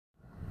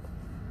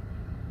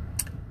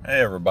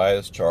Hey everybody,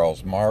 it's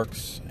Charles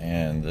Marks,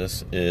 and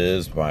this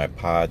is my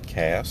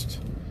podcast.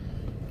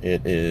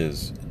 It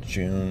is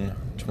June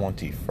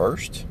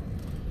 21st,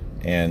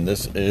 and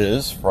this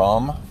is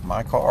from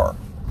my car.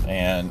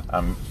 And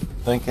I'm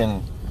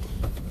thinking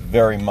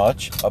very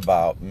much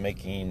about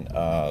making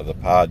the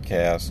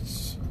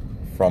podcasts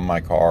from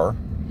my car,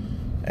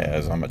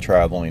 as I'm a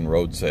traveling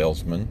road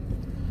salesman.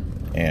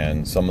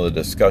 And some of the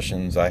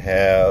discussions I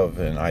have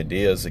and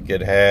ideas that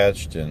get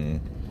hatched and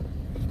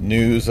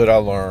news that I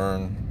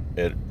learn,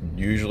 it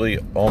usually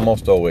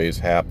almost always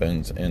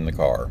happens in the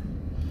car.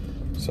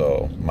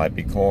 So might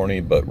be corny,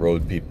 but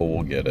road people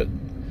will get it.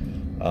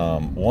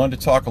 Wanted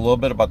to talk a little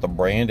bit about the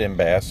brand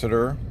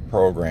ambassador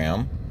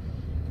program,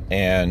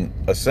 and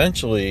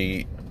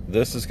essentially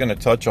this is going to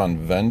touch on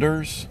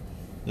vendors,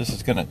 this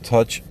is going to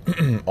touch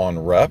on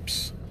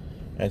reps,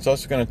 and it's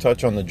also going to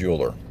touch on the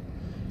jeweler.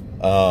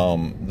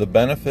 The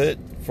benefit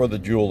for the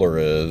jeweler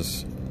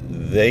is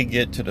they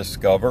get to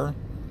discover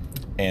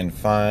and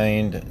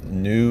find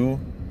new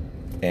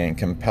and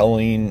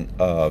compelling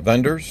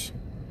vendors,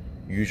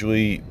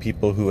 usually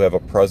people who have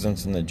a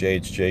presence in the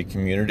JHJ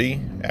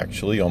community,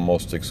 actually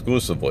almost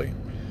exclusively.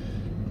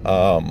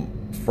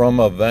 From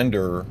a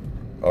vendor,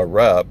 a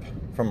rep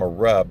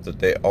that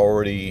they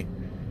already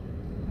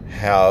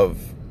have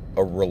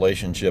a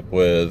relationship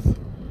with,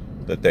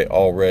 that they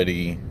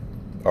already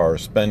are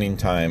spending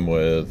time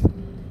with,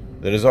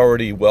 that is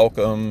already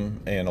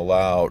welcome and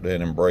allowed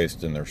and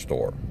embraced in their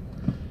store.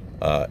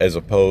 As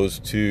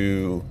opposed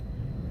to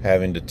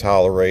having to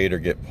tolerate or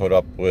get put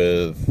up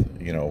with,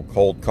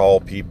 cold call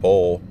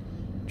people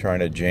trying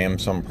to jam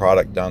some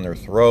product down their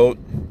throat.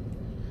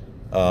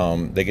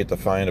 They get to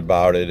find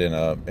about it in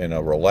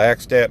a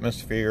relaxed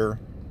atmosphere,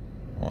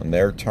 on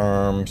their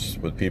terms,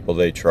 with people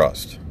they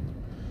trust.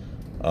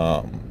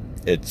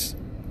 It's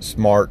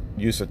smart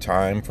use of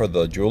time for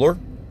the jeweler,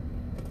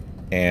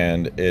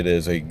 and it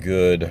is a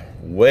good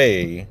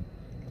way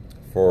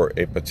for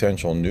a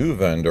potential new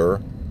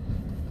vendor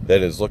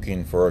that is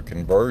looking for a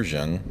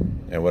conversion.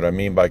 And what I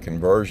mean by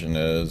conversion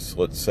is,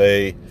 let's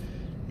say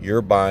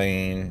you're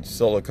buying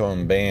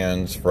silicone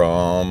bands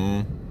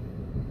from,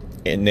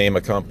 and name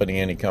a company,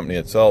 any company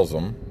that sells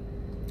them,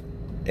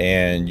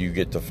 and you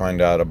get to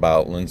find out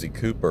about Lindsay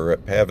Cooper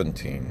at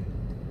Paventine,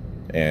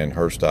 and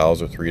her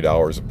styles are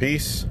 $3 a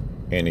piece,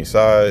 any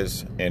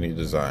size, any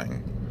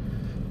design.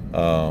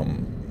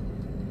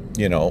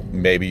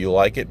 Maybe you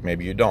like it,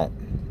 maybe you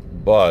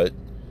don't, but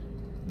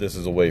this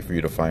is a way for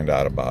you to find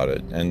out about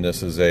it. And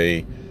this is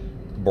a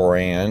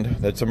brand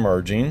that's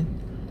emerging,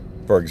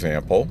 for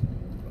example.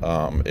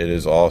 It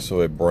is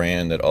also a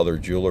brand that other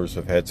jewelers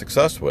have had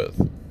success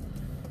with.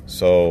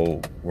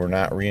 So we're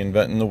not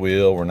reinventing the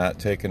wheel. We're not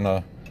taking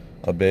a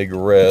big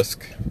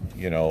risk.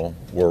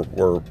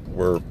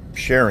 We're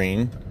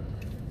sharing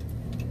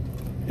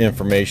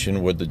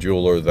information with the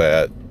jeweler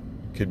that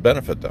could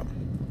benefit them,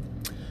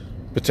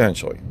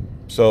 potentially.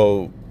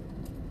 So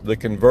the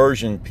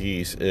conversion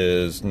piece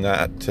is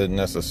not to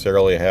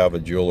necessarily have a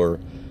jeweler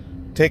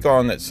take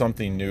on that's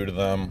something new to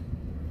them.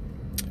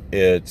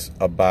 It's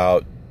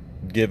about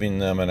giving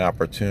them an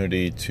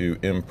opportunity to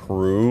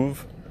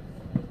improve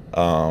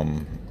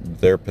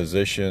their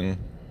position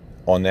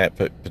on that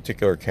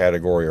particular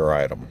category or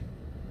item.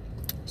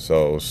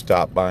 So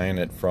stop buying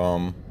it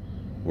from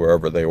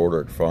wherever they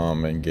order it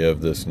from and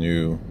give this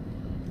new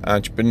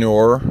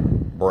entrepreneur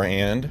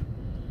brand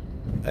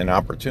an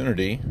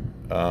opportunity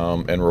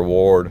and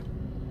reward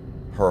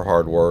her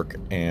hard work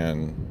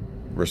and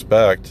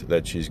respect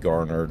that she's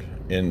garnered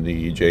in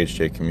the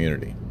JHJ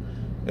community.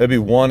 That'd be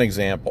one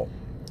example.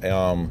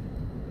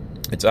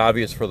 It's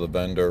obvious for the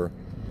vendor.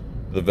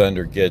 The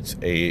vendor gets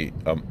a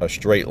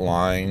straight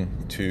line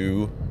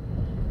to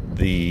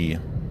the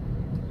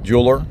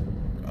jeweler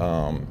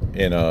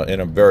in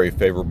a very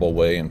favorable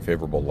way and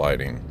favorable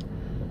lighting.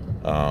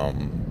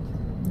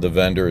 The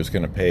vendor is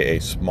going to pay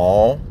a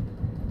small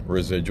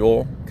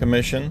residual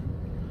commission,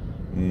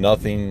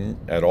 nothing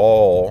at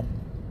all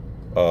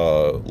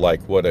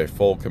like what a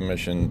full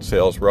commission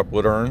sales rep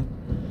would earn,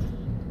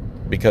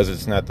 because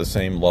it's not the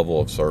same level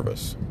of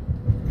service.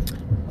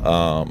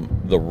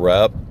 The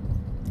rep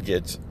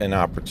gets an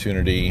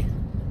opportunity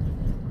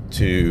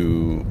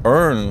to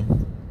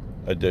earn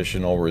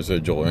additional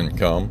residual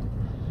income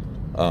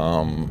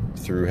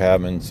through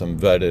having some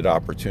vetted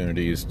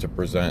opportunities to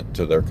present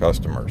to their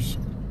customers.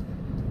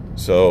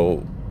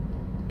 So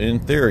in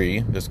theory,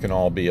 this can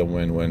all be a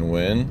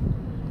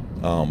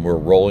win-win-win. We're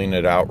rolling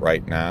it out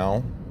right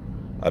now.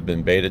 I've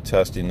been beta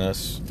testing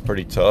this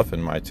pretty tough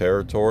in my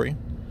territory,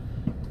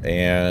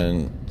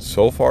 and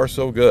so far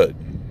so good.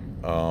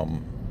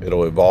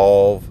 It'll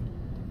evolve,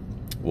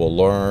 we'll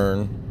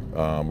learn,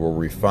 we'll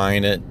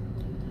refine it,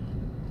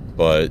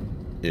 but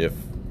if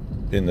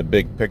in the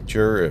big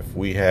picture, if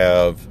we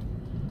have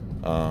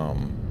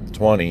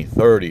 20,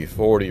 30,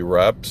 40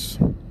 reps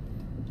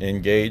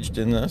engaged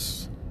in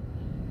this,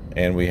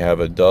 and we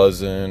have a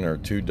dozen or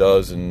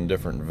 24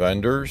 different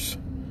vendors,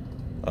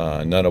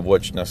 none of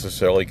which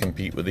necessarily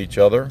compete with each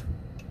other,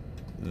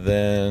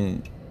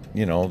 then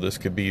this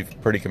could be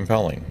pretty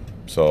compelling.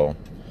 So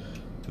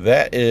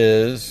that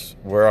is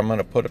where I'm going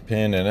to put a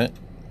pin in it.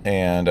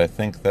 And I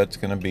think that's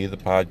going to be the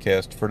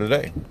podcast for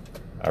today.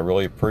 I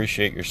really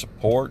appreciate your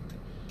support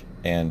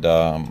and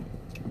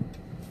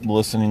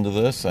listening to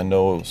this. I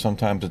know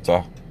sometimes it's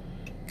a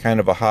kind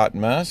of a hot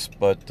mess,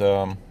 but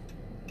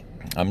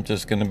I'm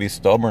just going to be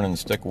stubborn and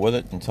stick with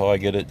it until I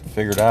get it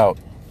figured out.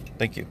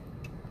 Thank you.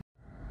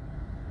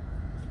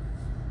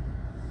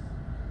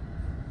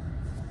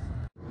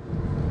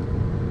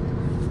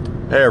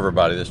 Hey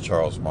everybody, this is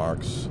Charles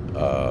Marks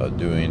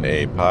doing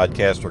a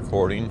podcast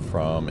recording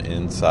from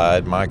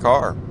inside my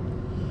car.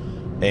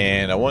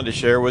 And I wanted to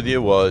share with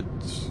you what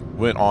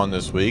went on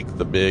this week,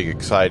 the big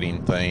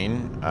exciting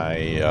thing.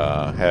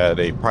 I had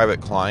a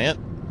private client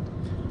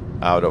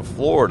out of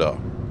Florida,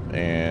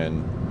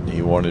 and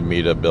he wanted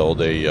me to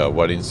build a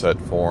wedding set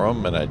for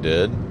him, and I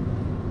did.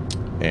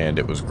 And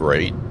it was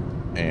great,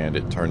 and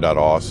it turned out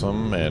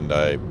awesome, and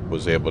I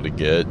was able to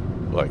get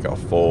like a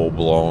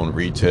full-blown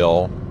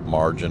retail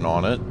margin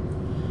on it,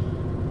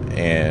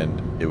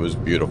 and it was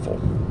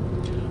beautiful.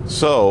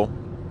 So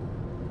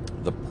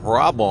the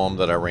problem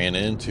that I ran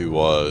into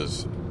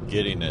was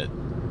getting it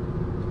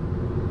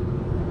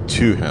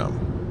to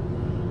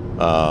him.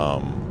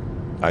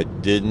 I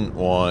didn't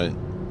want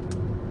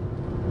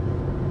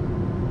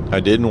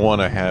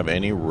to have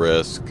any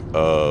risk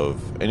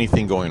of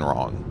anything going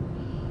wrong.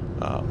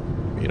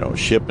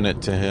 Shipping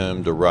it to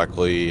him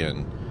directly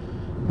and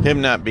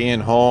him not being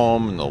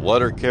home and the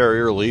letter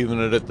carrier leaving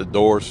it at the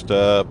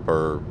doorstep,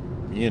 or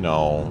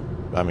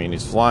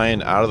he's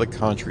flying out of the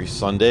country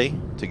Sunday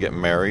to get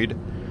married,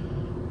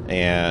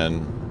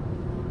 and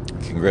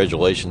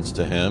congratulations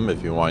to him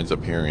if he winds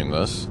up hearing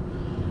this.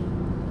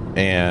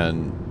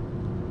 And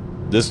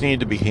this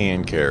needed to be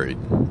hand carried.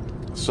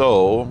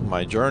 So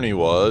my journey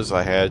was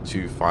I had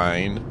to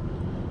find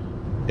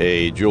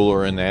a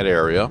jeweler in that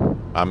area.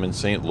 I'm in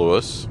St.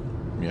 Louis,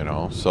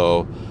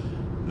 so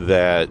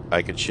that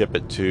I could ship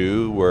it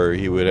to, where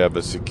he would have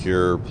a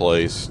secure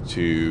place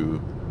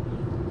to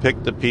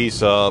pick the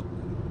piece up,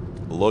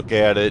 look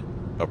at it,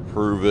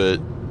 approve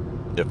it.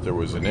 If there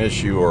was an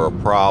issue or a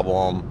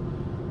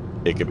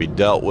problem, it could be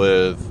dealt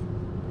with,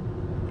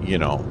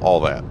 all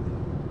that.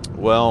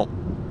 Well,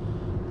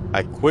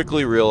 I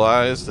quickly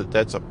realized that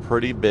that's a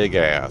pretty big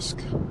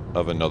ask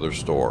of another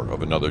store,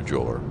 of another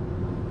jeweler.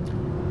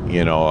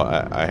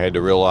 I had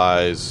to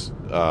realize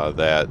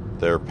that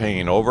they're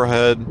paying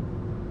overhead,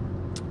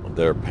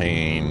 they're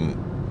paying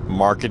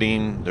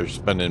marketing, they're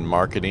spending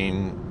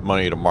marketing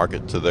money to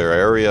market to their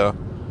area.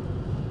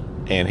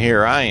 And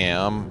here I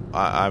am,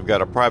 I've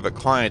got a private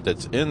client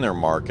that's in their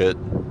market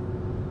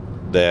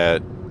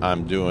that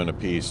I'm doing a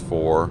piece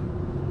for,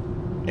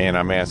 and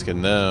I'm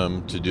asking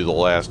them to do the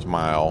last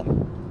mile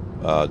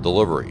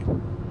delivery.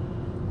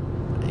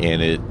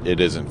 And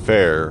it isn't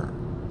fair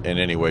in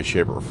any way,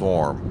 shape, or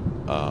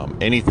form.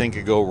 Anything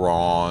could go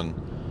wrong.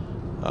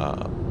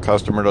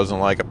 Customer doesn't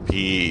like a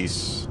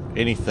piece,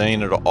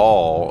 anything at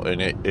all,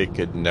 and it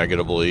could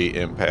negatively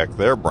impact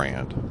their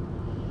brand.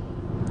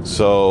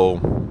 So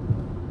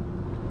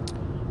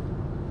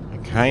I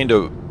kind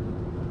of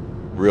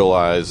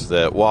realized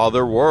that while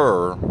there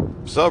were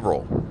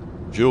several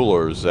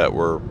jewelers that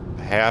were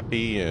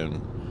happy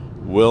and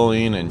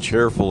willing and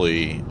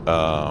cheerfully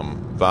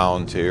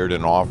volunteered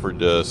and offered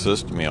to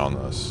assist me on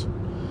this,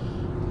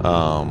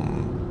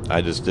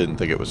 I just didn't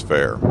think it was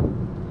fair.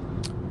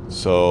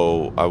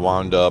 So I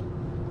wound up,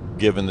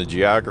 given the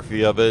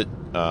geography of it,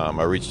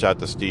 I reached out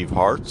to Steve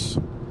Hartz,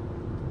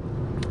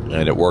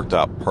 and it worked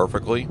out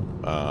perfectly.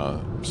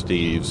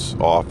 Steve's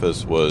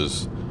office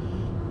was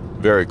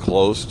very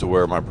close to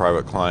where my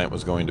private client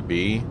was going to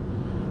be.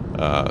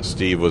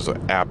 Steve was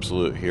an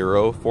absolute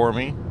hero for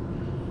me.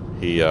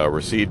 He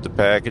received the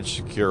package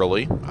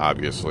securely,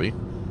 obviously.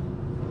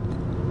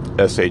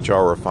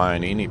 SHR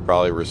Refining, he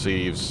probably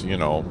receives,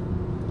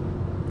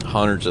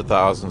 hundreds of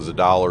thousands of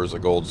dollars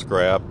of gold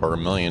scrap, or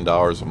 $1 million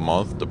a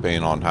month,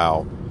 depending on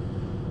how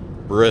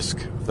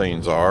brisk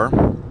things are.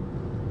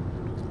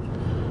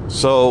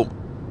 So,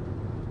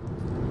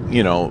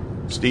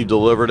 Steve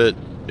delivered it.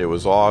 It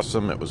was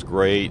awesome. It was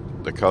great.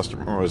 The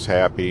customer was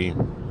happy.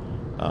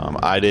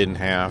 I didn't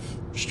have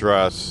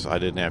stress. I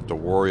didn't have to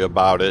worry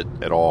about it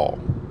at all.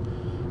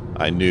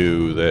 I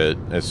knew that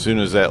as soon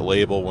as that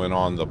label went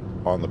on the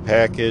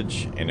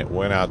package and it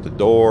went out the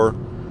door,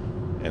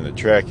 and the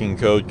tracking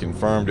code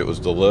confirmed it was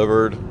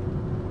delivered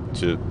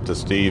to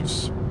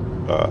Steve's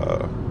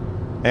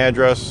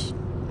address,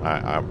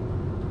 I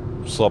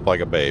slept like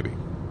a baby.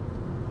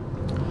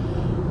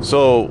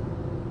 So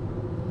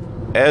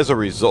as a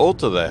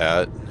result of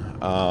that,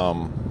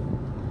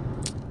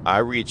 I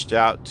reached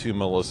out to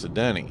Melissa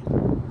Denny,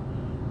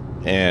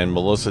 and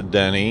Melissa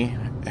Denny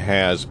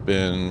has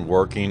been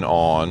working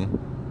on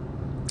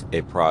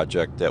a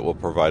project that will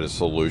provide a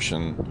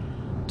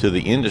solution to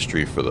the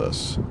industry for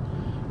this.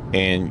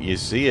 And you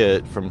see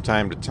it from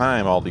time to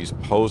time, all these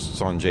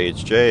posts on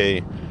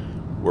JHJ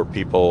where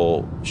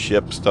people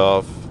ship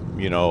stuff,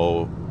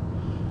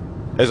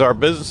 as our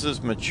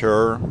businesses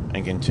mature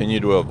and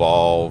continue to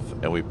evolve,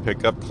 and we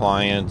pick up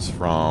clients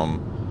from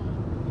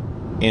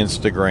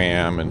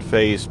Instagram and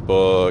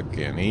Facebook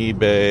and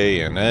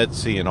eBay and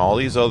Etsy and all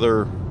these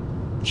other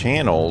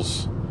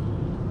channels,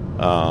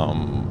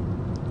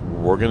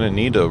 we're going to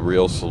need a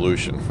real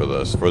solution for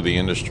this, for the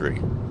industry.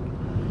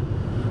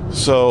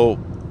 So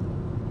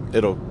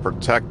it'll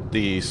protect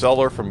the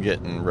seller from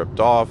getting ripped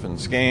off and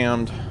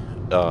scammed,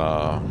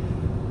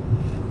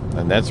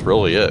 and that's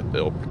really it.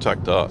 It'll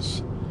protect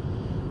us.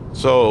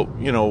 So,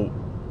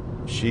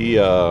 she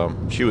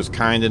was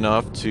kind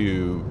enough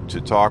to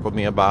talk with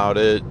me about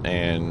it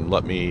and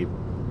let me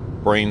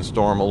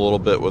brainstorm a little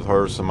bit with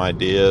her some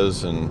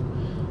ideas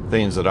and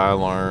things that I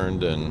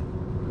learned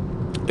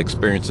and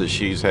experiences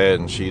she's had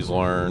and she's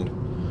learned,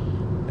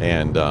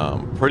 and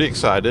pretty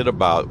excited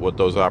about what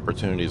those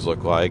opportunities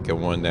look like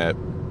and when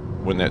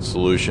that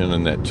solution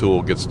and that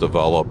tool gets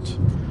developed.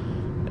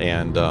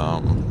 And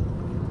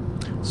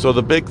so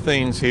the big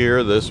things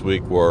here this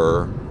week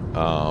were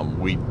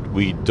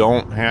we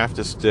don't have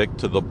to stick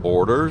to the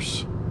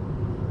borders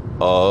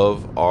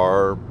of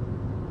our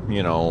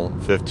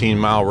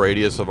 15-mile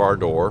radius of our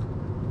door.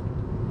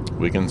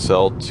 We can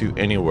sell to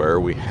anywhere.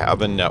 We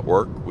have a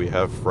network, we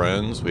have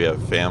friends, we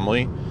have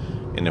family,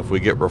 and if we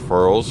get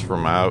referrals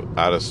from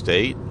out of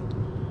state,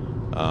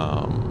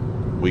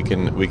 we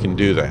can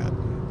do that.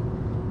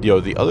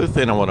 The other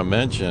thing I want to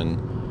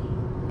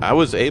mention, I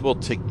was able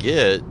to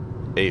get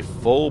a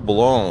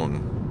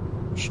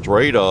full-blown,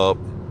 straight-up,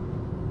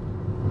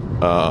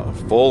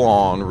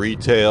 full-on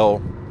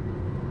retail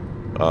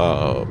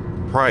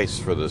price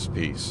for this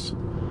piece.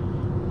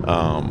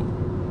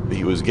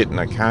 He was getting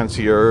a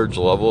concierge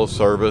level of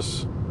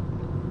service.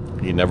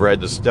 He never had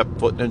to step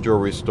foot in a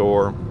jewelry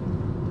store,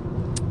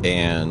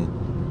 and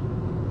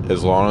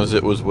as long as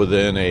it was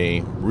within a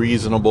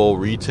reasonable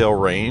retail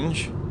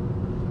range,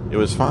 it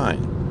was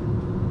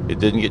fine. It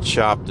didn't get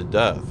shopped to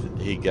death.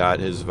 He got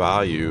his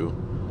value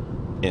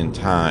in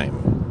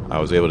time. I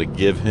was able to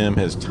give him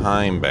his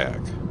time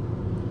back.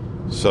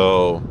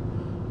 So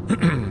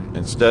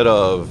instead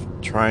of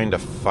trying to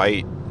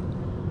fight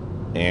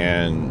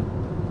and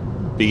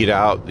beat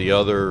out the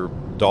other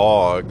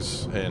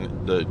dogs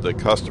and the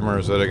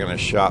customers that are going to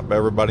shop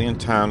everybody in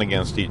town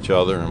against each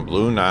other, and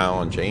Blue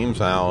Nile and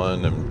James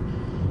Allen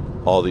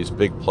and all these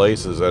big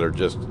places that are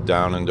just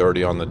down and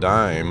dirty on the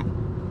dime,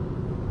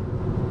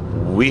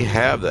 we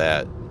have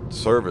that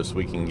service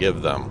we can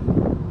give them.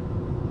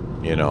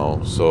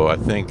 So I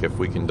think if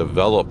we can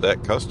develop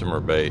that customer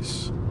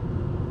base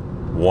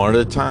one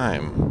at a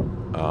time,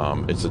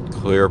 it's a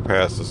clear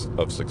path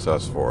of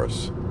success for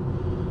us.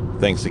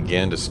 Thanks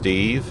again to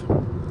Steve.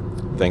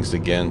 Thanks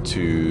again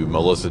to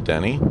Melissa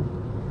Denny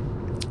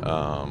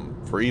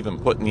for even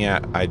putting the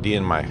idea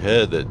in my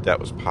head that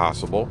was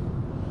possible.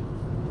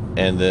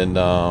 And then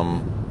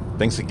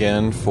thanks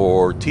again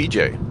for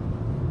TJ.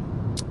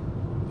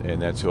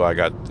 And that's who I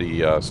got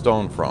the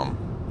stone from.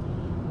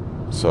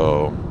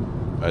 So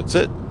that's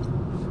it.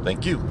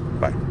 Thank you.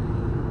 Bye.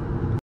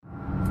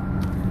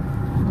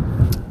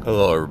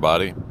 Hello,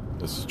 everybody.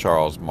 This is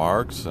Charles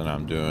Marks, and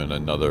I'm doing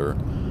another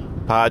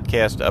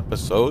podcast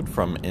episode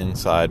from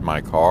inside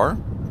my car.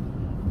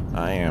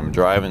 I am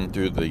driving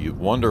through the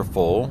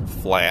wonderful,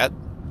 flat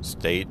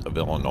state of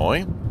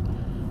Illinois,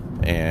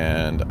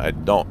 and I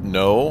don't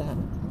know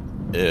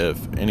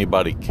if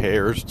anybody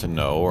cares to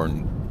know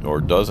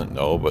or doesn't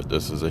know, but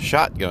this is a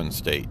shotgun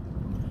state.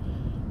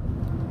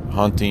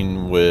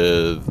 Hunting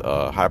with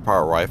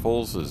high-power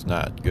rifles is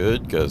not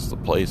good because the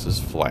place is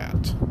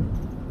flat.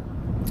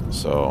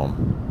 So,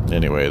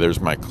 anyway, there's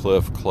my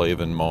Cliff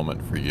Clavin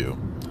moment for you.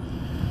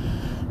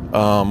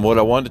 What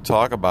I wanted to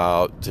talk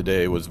about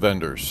today was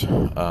vendors,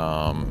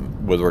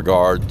 with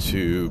regard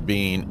to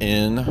being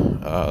in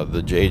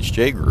the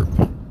JHJ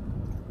group.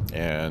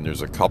 And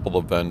there's a couple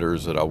of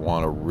vendors that I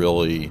want to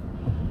really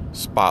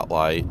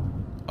spotlight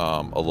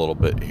a little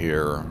bit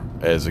here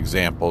as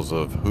examples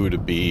of who to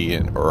be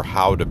or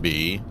how to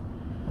be,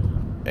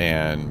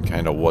 and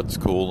kind of what's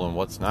cool and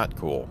what's not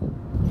cool.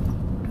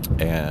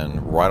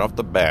 And right off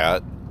the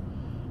bat,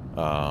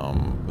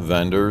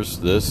 vendors,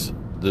 this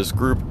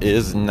group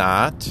is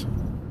not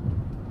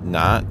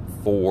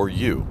for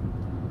you.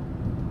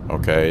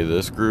 Okay,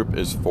 this group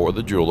is for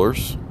the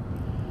jewelers.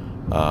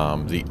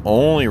 The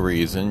only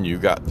reason you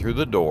got through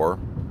the door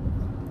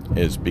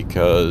is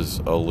because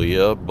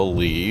Aaliyah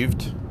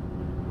believed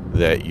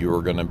that you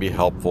were going to be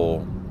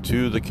helpful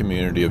to the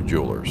community of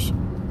jewelers.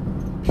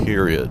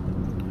 Period.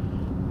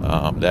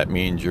 That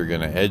means you're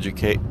going to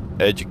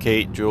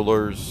educate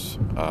jewelers.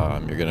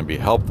 You're going to be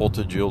helpful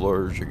to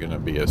jewelers. You're going to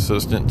be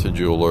assistant to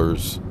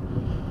jewelers.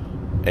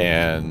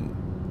 And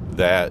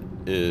that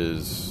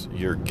is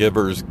your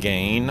giver's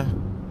gain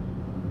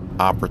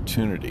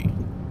opportunity.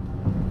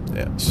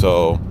 Yeah.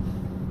 So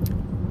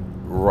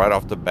right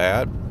off the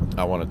bat,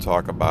 I want to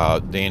talk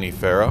about Danny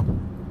Farah,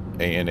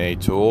 A&A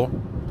Tool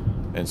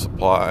and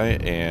Supply,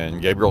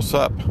 and Gabriel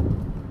Sepp.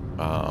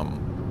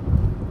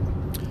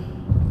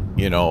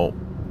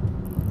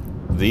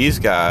 These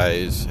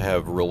guys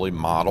have really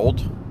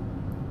modeled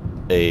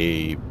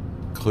a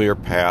clear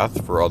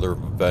path for other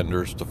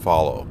vendors to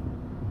follow.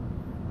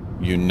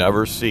 You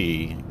never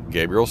see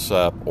Gabriel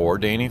Sepp or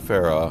Danny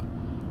Farah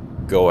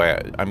go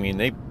at. I mean,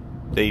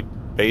 they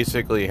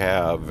basically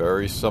have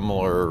very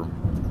similar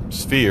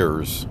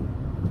spheres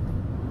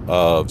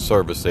of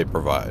service they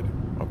provide.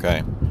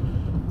 Okay,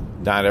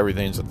 not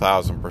everything's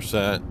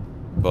 1,000%,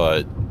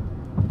 but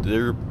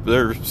they're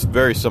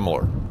very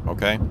similar.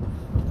 Okay,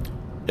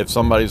 if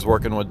somebody's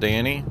working with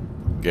Danny,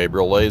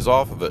 Gabriel lays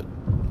off of it,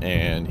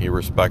 and he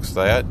respects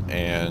that,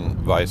 and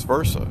vice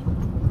versa.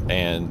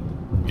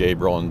 And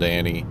Gabriel and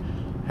Danny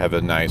have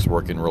a nice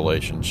working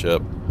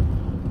relationship,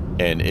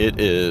 and it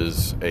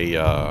is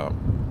a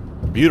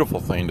beautiful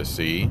thing to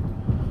see.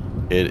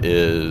 It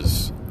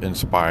is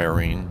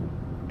inspiring,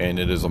 and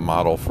it is a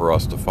model for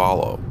us to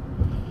follow.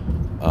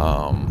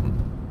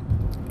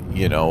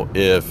 You know,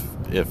 if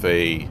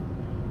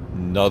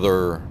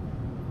another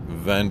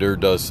vendor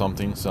does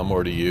something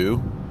similar to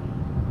you,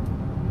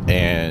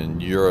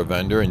 and you're a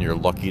vendor and you're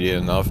lucky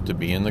enough to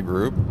be in the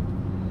group,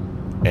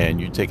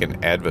 and you take an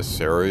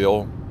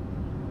adversarial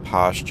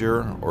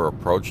posture or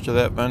approach to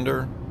that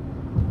vendor,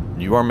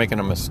 you are making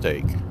a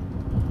mistake.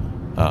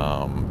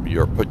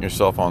 You're putting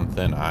yourself on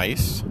thin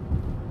ice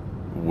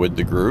with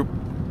the group,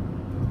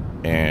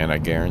 and I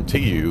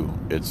guarantee you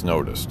it's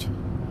noticed.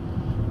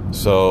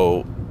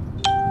 So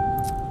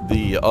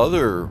the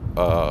other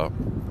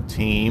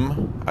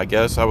team, I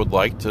guess I would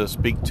like to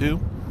speak to,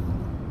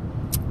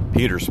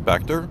 Peter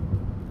Spector,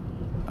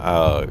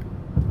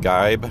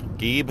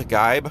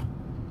 Geib,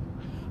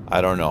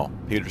 I don't know.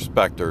 Peter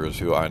Spector is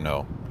who I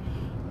know,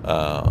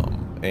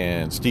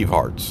 and Steve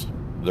Hartz.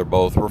 They're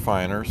both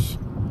refiners.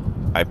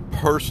 I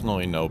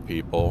personally know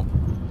people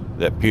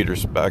that Peter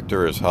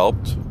Spector has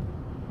helped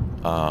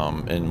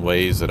in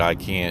ways that I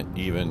can't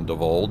even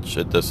divulge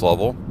at this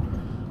level.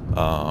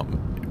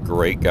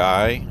 Great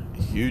guy,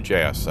 huge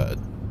asset.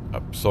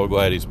 I'm so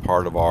glad he's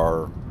part of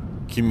our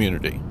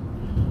community.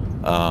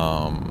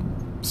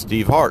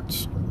 Steve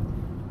Hartz,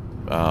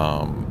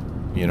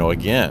 you know,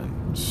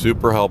 again,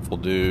 super helpful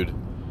dude.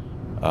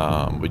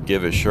 Would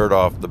give his shirt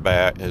off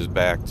his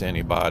back to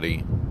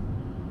anybody,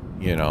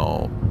 you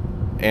know.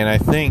 And I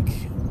think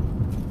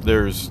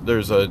there's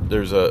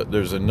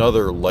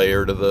another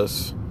layer to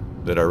this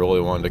that I really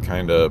wanted to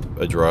kind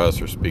of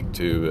address or speak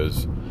to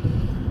is,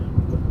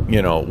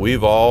 you know,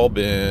 we've all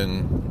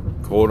been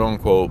quote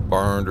unquote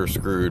burned or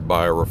screwed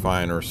by a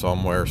refiner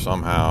somewhere,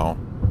 somehow,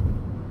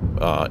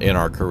 in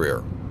our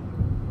career.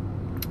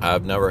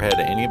 I've never had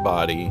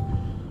anybody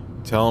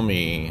tell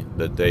me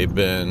that they've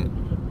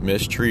been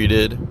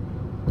mistreated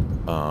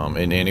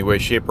in any way,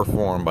 shape, or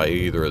form by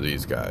either of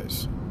these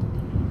guys.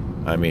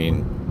 I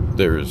mean,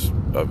 there's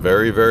a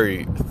very,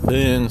 very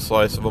thin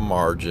slice of a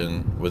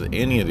margin with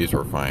any of these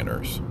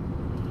refiners.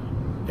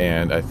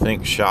 And I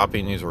think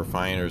shopping these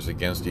refiners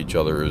against each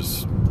other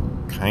is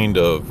kind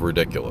of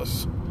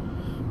ridiculous.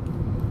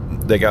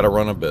 They got to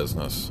run a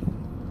business.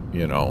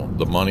 You know,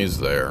 the money's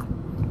there.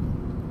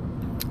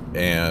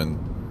 And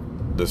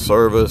the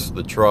service,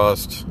 the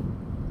trust,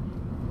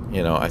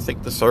 you know, I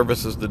think the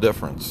service is the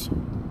difference.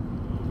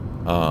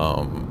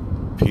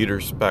 Peter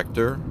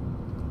Spector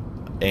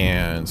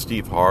and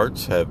Steve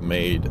Hartz have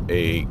made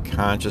a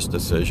conscious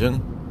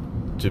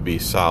decision to be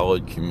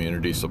solid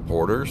community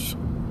supporters.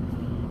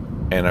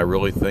 And I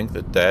really think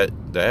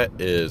that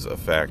is a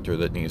factor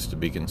that needs to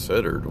be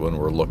considered when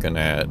we're looking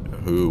at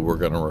who we're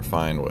going to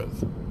refine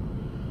with.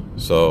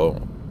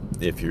 So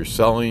if you're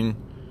selling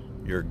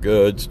your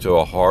goods to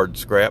a hard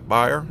scrap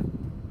buyer,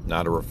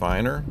 not a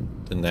refiner,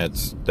 then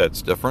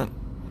that's different.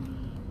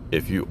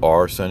 If you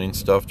are sending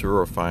stuff to a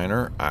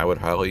refiner, I would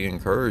highly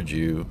encourage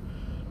you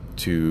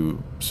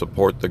to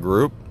support the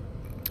group,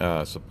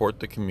 support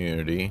the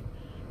community,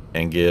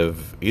 and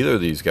give either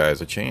of these guys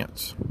a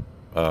chance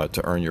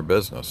to earn your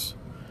business.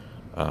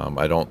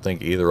 I don't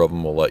think either of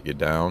them will let you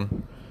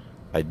down.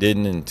 I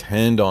didn't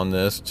intend on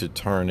this to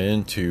turn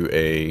into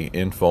a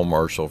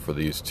infomercial for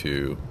these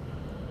two,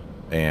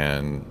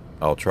 and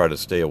I'll try to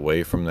stay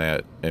away from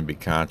that and be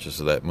conscious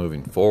of that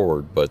moving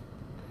forward, but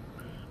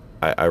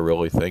I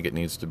really think it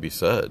needs to be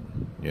said,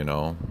 you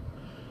know.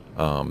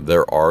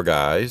 There are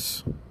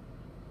guys,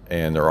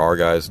 and there are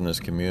guys in this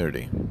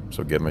community,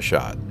 so give them a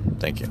shot.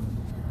 Thank you.